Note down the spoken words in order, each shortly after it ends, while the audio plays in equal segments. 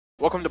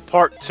Welcome to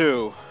part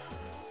 2.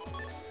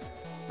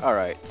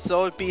 Alright,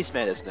 so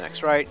BeastMan is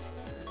next, right?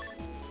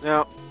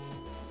 Now,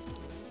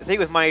 the thing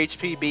with my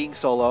HP being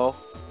so low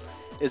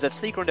is that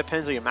Sneak Run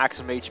depends on your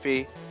maximum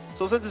HP.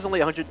 So since it's only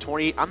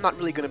 120, I'm not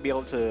really going to be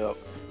able to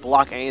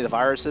block any of the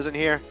viruses in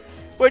here.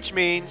 Which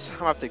means I'm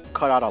going to have to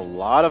cut out a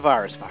lot of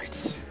virus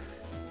fights.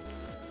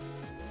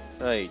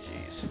 Hey,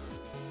 jeez.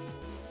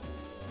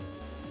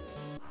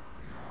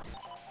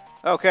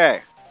 Okay.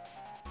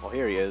 Well,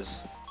 here he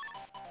is.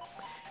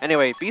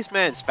 Anyway,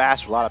 BeastMan is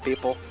fast for a lot of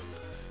people.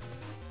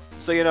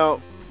 So, you know,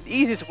 the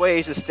easiest way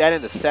is to stand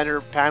in the center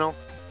panel.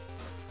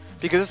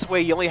 Because this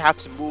way you only have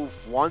to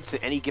move once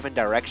in any given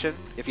direction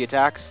if he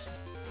attacks.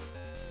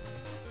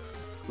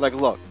 Like,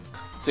 look.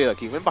 See, look,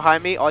 he went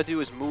behind me, all I do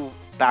is move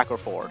back or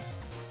forward.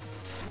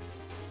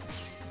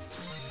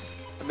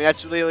 I mean,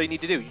 that's really all you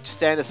need to do. You just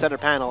stand in the center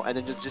panel and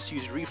then just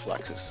use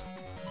reflexes.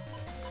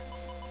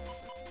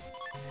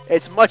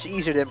 It's much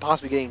easier than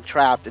possibly getting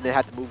trapped and then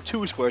have to move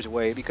 2 squares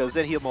away, because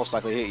then he'll most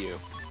likely hit you.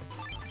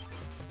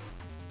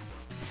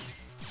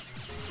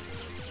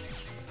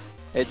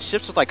 And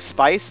ships with like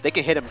Spice, they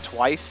can hit him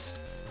twice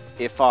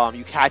if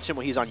you catch him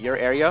when he's on your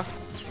area,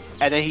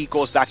 and then he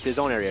goes back to his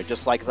own area,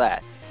 just like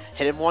that.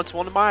 Hit him once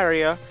in my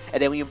area,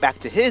 and then when you back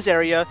to his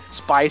area,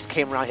 Spice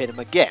came around and hit him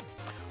again.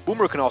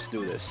 Boomer can also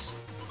do this.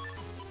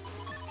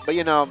 But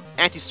you know,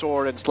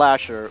 Anti-Sword and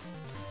Slasher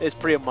is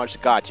pretty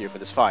much god tier for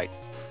this fight.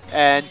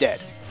 And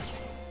dead.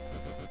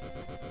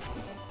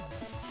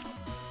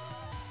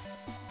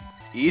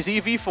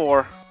 Easy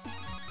V4.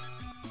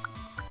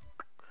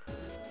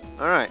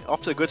 Alright,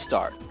 off to a good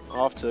start.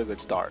 Off to a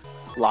good start.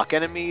 Lock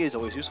enemy is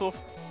always useful.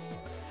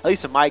 At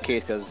least in my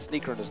case, because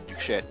Sneak Run doesn't do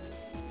shit.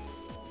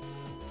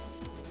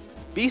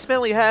 BeastMan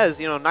only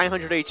has,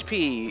 900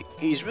 HP.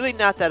 He's really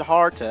not that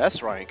hard to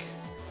S rank.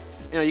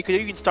 You know, you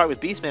can start with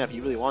BeastMan if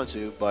you really want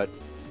to, but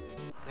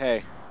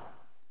hey.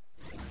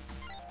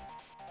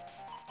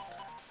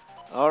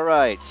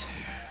 Alright.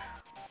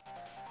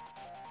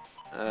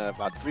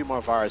 About 3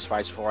 more virus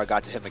fights before I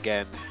got to him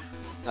again.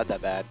 Not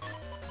that bad.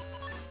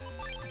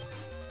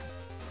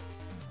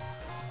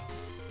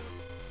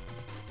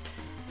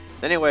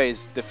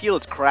 Anyways, the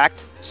field is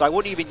cracked, so I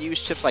wouldn't even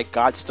use chips like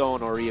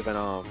Godstone or even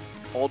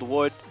Old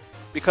Wood,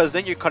 because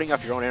then you're cutting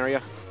off your own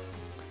area,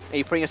 and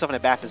you're putting yourself in a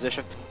bad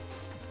position.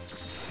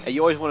 And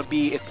you always want to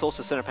be as close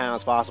to the center panel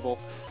as possible,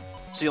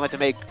 so you like to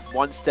make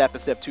 1 step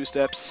instead of 2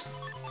 steps.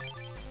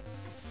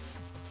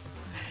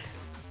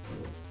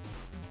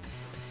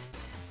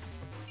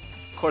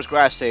 Of course,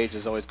 Grass Stage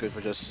is always good for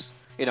just,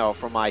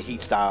 for my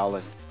heat style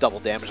and double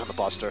damage on the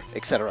Buster,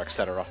 etc.,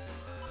 etc.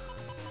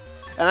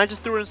 And I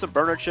just threw in some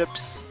burner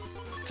chips,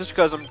 just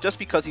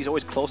because he's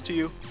always close to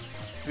you.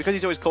 Because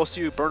he's always close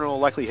to you, burner will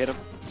likely hit him.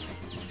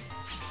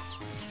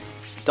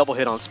 Double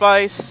hit on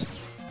Spice.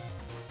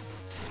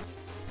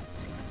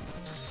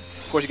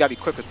 Of course, you gotta be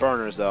quick with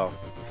burners, though.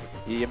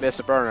 You miss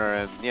a burner,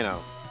 and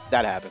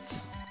that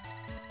happens.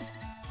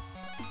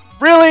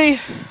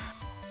 Really?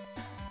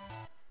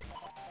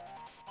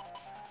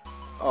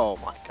 Oh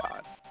my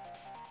god.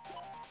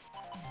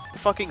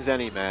 Fucking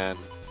Zenny, man.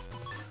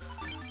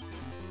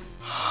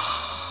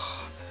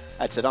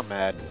 That's it, I'm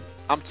mad.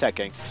 I'm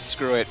teching.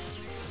 Screw it.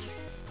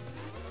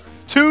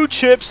 2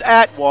 chips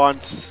at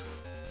once!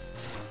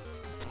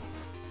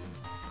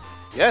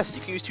 Yes,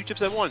 you can use 2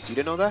 chips at once. You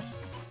didn't know that?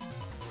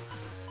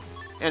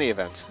 Any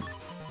event.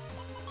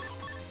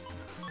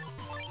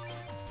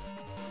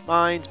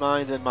 Mines,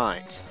 mines, and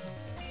mines.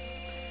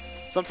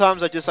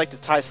 Sometimes I just like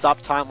to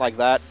stop time like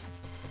that.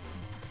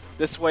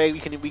 This way we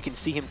can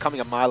see him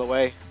coming a mile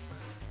away.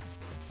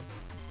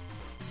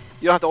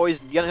 You don't have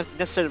to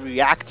necessarily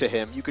react to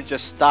him. You can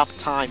just stop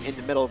time in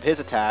the middle of his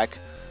attack.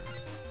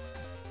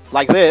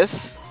 Like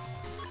this.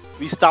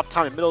 We stop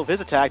time in the middle of his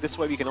attack. This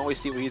way we can always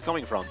see where he's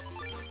coming from.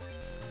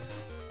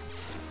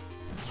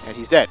 And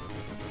he's dead.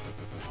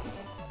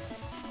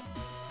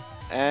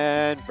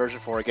 And version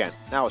 4 again.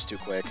 That was too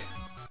quick.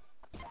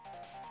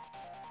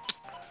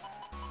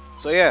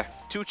 So yeah,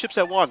 2 chips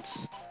at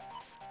once.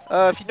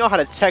 If you know how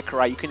to tech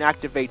right, you can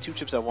activate 2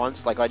 chips at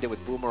once, like I did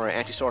with Boomer or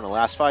Anti-Sword in the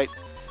last fight.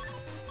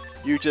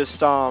 You just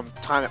time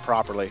it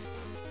properly.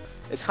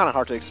 It's kind of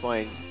hard to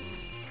explain.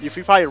 If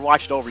you probably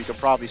watch it over, you can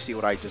probably see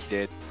what I just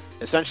did.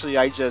 Essentially,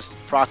 I just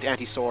procced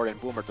Anti-Sword and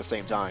Boomer at the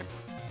same time.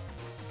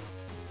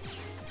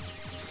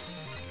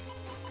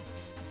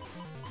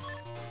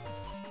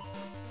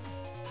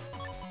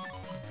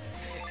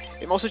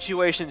 In most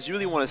situations, you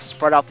really want to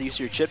spread out the use of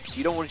your chips.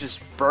 You don't want to just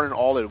burn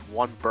all in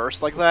one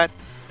burst like that.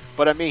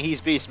 But I mean,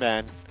 he's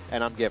BeastMan,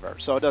 and I'm Giver,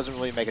 so it doesn't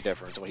really make a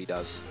difference what he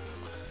does.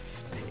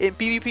 In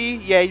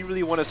PvP, yeah, you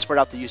really want to spread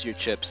out the use of your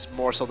chips,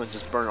 more so than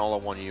just burn all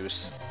in one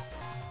use.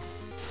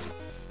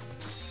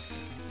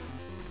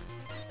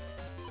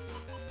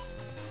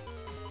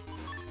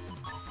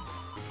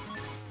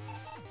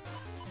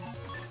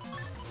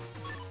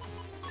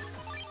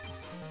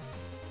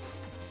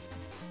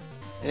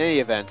 In any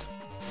event,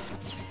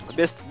 I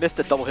missed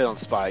the double hit on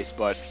Spice,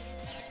 but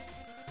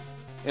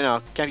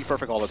can't be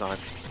perfect all the time.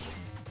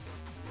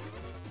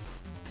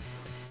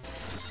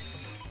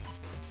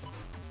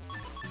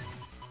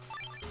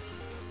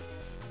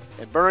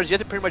 And burners, you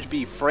have to pretty much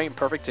be frame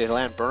perfect to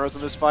land burners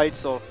in this fight,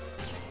 so...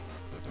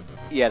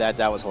 Yeah,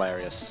 that was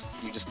hilarious.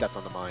 You just stepped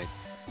on the mine.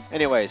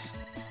 Anyways,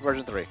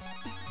 version 3.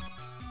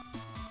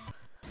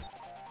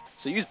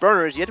 So use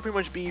burners, you have to pretty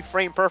much be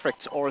frame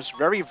perfect, or it's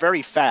very,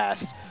 very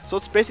fast. So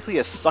it's basically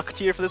a suck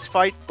tier for this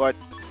fight, but,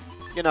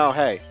 you know,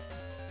 hey.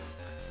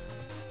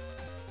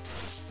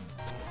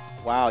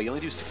 Wow, you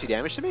only do 60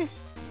 damage to me?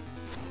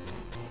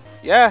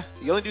 Yeah,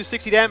 you only do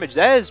 60 damage.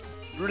 That is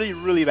really,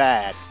 really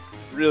bad.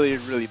 Really,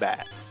 really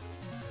bad.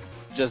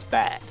 Just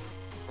bad.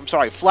 I'm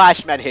sorry,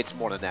 Flashman hits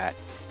more than that.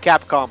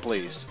 Capcom,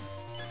 please.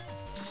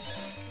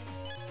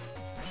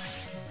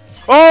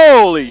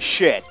 Holy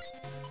shit!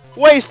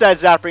 Waste that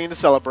Zapring to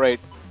celebrate.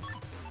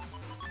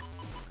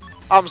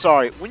 I'm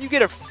sorry, when you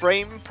get a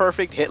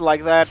frame-perfect hit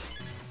like that,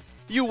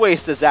 you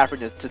waste the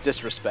Zapring to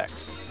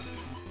disrespect.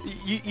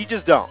 You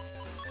just don't.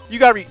 You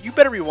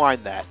better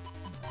rewind that.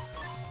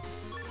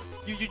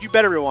 You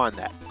better rewind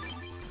that.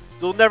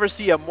 You'll never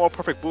see a more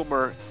perfect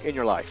boomer in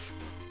your life.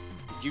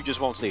 You just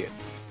won't see it.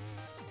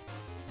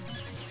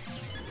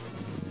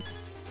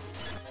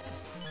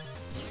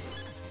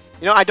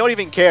 You know, I don't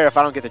even care if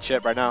I don't get the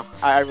chip right now.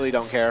 I really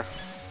don't care.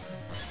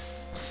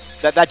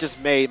 That just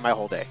made my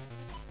whole day.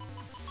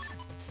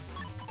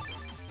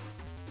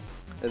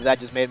 That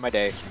just made my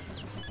day.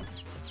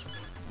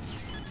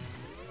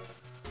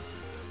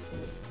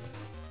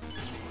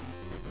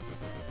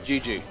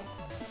 GG.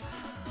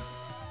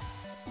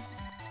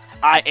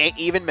 I ain't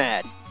even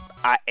mad.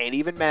 I ain't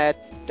even mad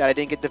that I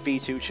didn't get the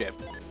V2 chip.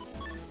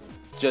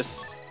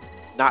 Just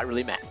not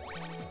really mad.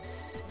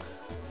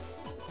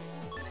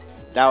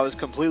 That was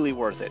completely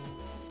worth it.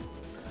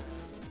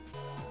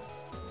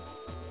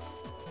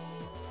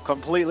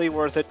 Completely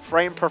worth it.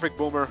 Frame perfect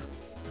boomer.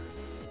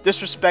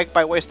 Disrespect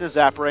by wasting a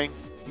zap ring.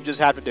 You just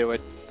have to do it.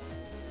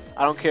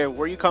 I don't care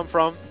where you come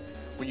from.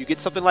 When you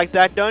get something like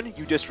that done,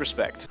 you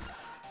disrespect.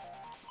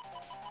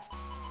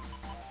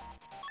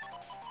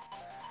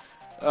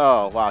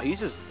 Oh, wow. He's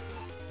just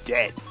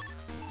dead.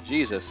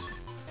 Jesus.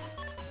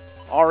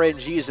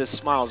 RNGesus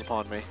smiles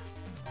upon me.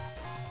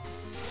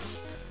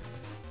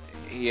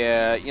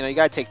 Yeah, you know, you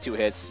gotta take 2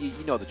 hits. You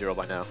know the drill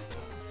by now.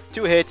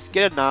 2 hits,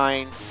 get a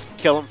 9,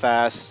 kill him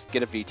fast,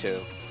 get a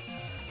V2.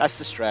 That's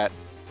the strat.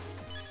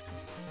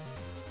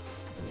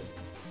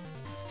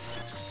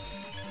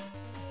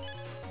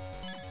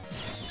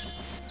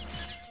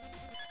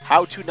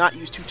 How to not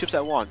use 2 chips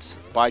at once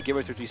by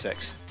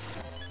Giver56.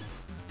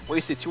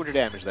 Wasted 200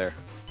 damage there.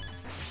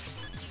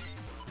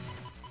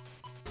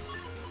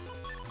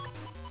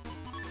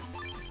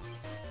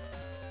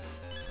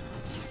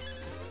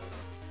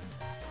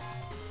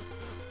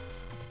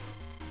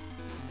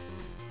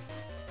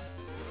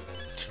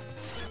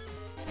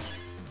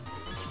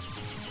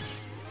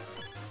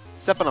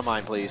 Step on a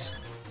mine, please.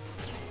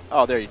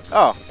 Oh, there you...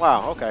 Oh,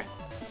 wow, okay.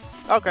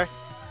 Okay.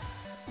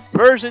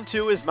 Version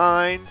 2 is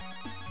mine.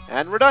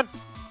 And we're done.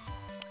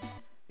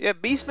 Yeah,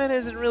 BeastMan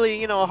isn't really,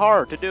 you know,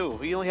 hard to do.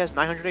 He only has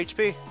 900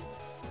 HP.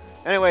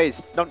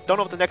 Anyways, don't know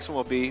what the next one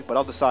will be, but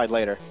I'll decide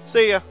later.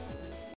 See ya!